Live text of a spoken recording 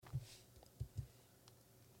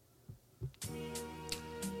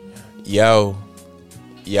Yo.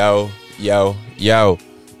 Good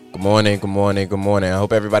morning. I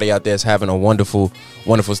hope everybody out there is having a wonderful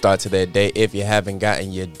start to their day. If you haven't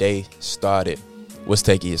gotten your day started, what's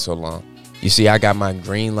taking you so long? You see, I got my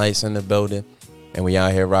green lights in the building, and we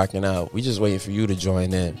out here rocking out. We just waiting for you to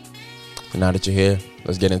join in. And now that you're here,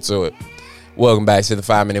 let's get into it. Welcome back to the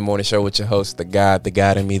 5-Minute Morning Show with your host, the God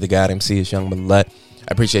in me, the God MC is Young Millette. I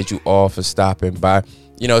appreciate you all for stopping by.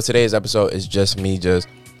 You know, today's episode is just me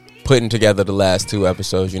putting together the last two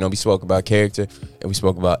episodes. You know, we spoke about character and we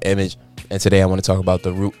spoke about image. And today I want to talk about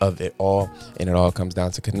the root of it all. And it all comes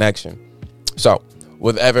down to connection. So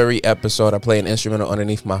with every episode, I play an instrumental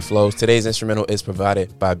underneath my flows. Today's instrumental is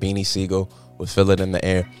provided by Beanie Sigel with Feel It in the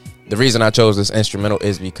Air. The reason I chose this instrumental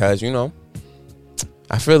is because, you know,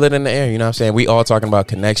 I feel it in the air. You know what I'm saying? We all talking about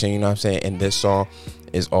connection. You know what I'm saying? And this song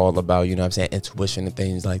is all about, you know what I'm saying, intuition and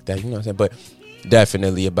things like that. You know what I'm saying? But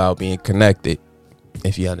definitely about being connected,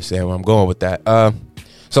 if you understand where I'm going with that.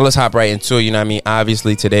 So let's hop right into it. You know what I mean?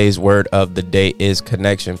 Obviously, today's word of the day is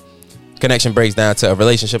connection. Connection breaks down to a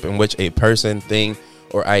relationship in which a person, thing,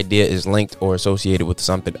 or idea is linked or associated with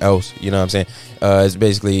something else. You know what I'm saying? It's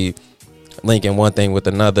basically linking one thing with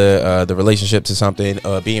another, the relationship to something,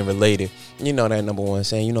 being related. You know that number one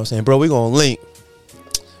saying, you know what I'm saying? Bro, we gonna link.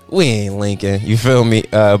 We ain't linking. You feel me?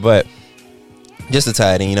 But just to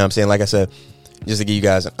tie it in, you know what I'm saying? Like I said, just to give you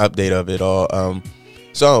guys an update of it all.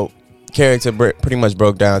 So character pretty much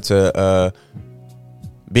broke down to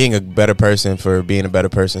being a better person for being a better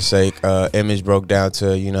person's sake. Image broke down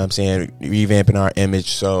to, you know what I'm saying, revamping our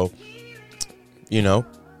image so, you know,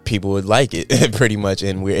 people would like it pretty much,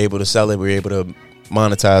 and we're able to sell it. We're able to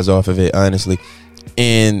monetize off of it, honestly.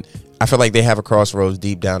 And I feel like they have a crossroads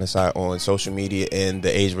deep down inside on social media and the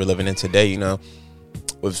age we're living in today. You know,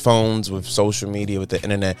 with phones, with social media, with the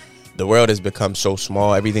internet, the world has become so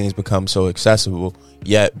small. Everything has become so accessible,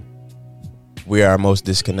 yet we are most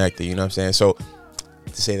disconnected. You know what I'm saying? So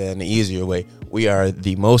to say that in an easier way, we are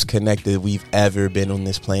the most connected we've ever been on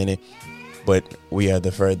this planet, but we are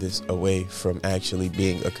the furthest away from actually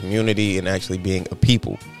being a community and actually being a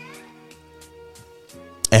people.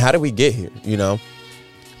 And how did we get here? You know,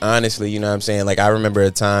 honestly, you know what I'm saying? Like, I remember a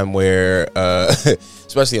time where,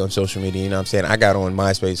 especially on social media, you know what I'm saying? I got on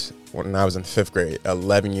MySpace when I was in 5th grade,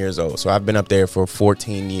 11 years old. So I've been up there for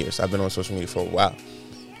 14 years. I've been on social media for a while.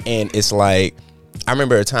 And it's like, I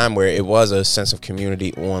remember a time where it was a sense of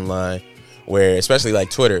community online, where especially like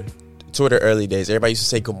Twitter early days, everybody used to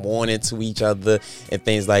say good morning to each other and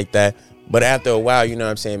things like that. But after a while, you know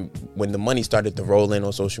what I'm saying, when the money started to roll in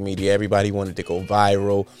on social media, everybody wanted to go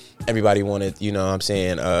viral. Everybody wanted, you know what I'm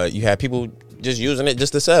saying, you had people just using it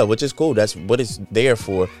just to sell, which is cool. That's what it's there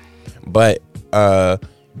for. But,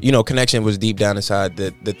 you know, connection was deep down inside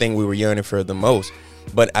the thing we were yearning for the most.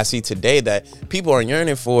 But I see today that people are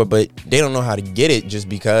yearning for it, but they don't know how to get it just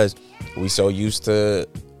because we so used to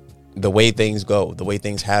the way things go, the way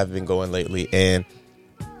things have been going lately. And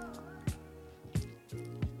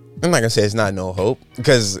I'm not gonna say it's not no hope,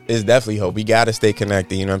 because it's definitely hope. We gotta stay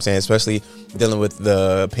connected, you know what I'm saying? Especially dealing with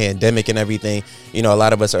the pandemic and everything. You know, a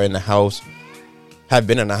lot of us are in the house, have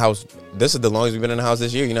been in the house. This is the longest we've been in the house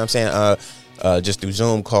this year, you know what I'm saying? Just through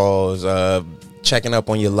Zoom calls, checking up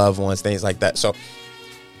on your loved ones, things like that. So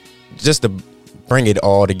just to bring it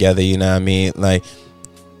all together, you know what I mean? Like,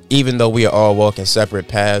 even though we are all walking separate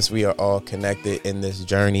paths, we are all connected in this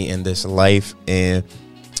journey, in this life. And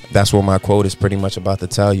that's what my quote is pretty much about to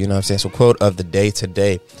tell you, know what I'm saying? So quote of the day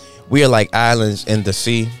today: we are like islands in the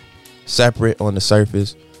sea, separate on the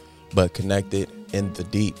surface, but connected in the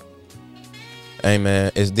deep. Hey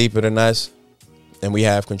man, it's deeper than us, and we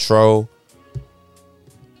have control.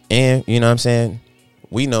 And you know what I'm saying,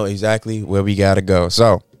 we know exactly where we gotta go.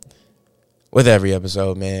 So with every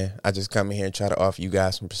episode, man, I just come in here and try to offer you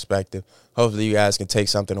guys some perspective. Hopefully you guys can take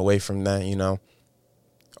something away from that. You know,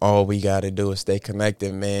 all we got to do is stay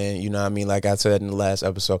connected, man. You know what I mean? Like I said in the last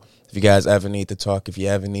episode, if you guys ever need to talk, if you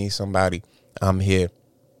ever need somebody, I'm here.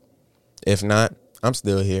 If not, I'm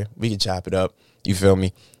still here. We can chop it up. You feel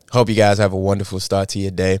me? Hope you guys have a wonderful start to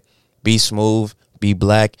your day. Be smooth. Be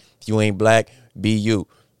black. If you ain't black, be you.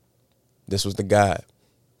 This was the God.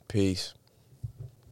 Peace.